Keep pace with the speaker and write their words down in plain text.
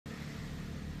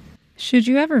Should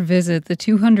you ever visit the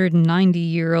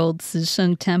 290-year-old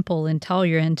Zisheng Temple in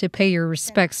Taoyuan to pay your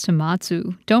respects to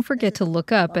Matsu, don't forget to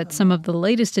look up at some of the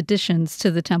latest additions to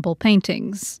the temple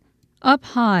paintings. Up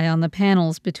high on the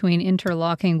panels between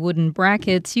interlocking wooden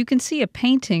brackets, you can see a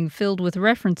painting filled with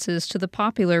references to the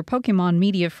popular Pokémon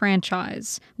media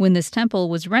franchise. When this temple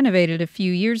was renovated a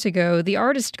few years ago, the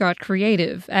artist got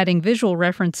creative, adding visual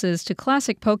references to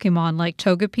classic Pokémon like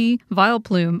Togepi,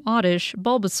 Vileplume, Oddish,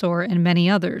 Bulbasaur, and many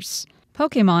others.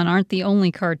 Pokémon aren't the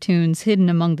only cartoons hidden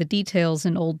among the details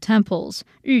in old temples.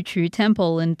 Yuqu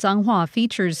Temple in Changhua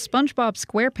features SpongeBob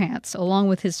SquarePants along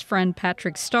with his friend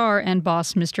Patrick Star and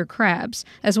boss Mr. Krabs,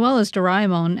 as well as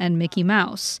Doraemon and Mickey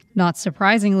Mouse. Not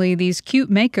surprisingly, these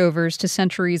cute makeovers to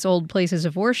centuries-old places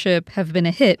of worship have been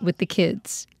a hit with the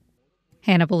kids.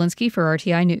 Hannah Belinsky for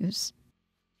RTI News.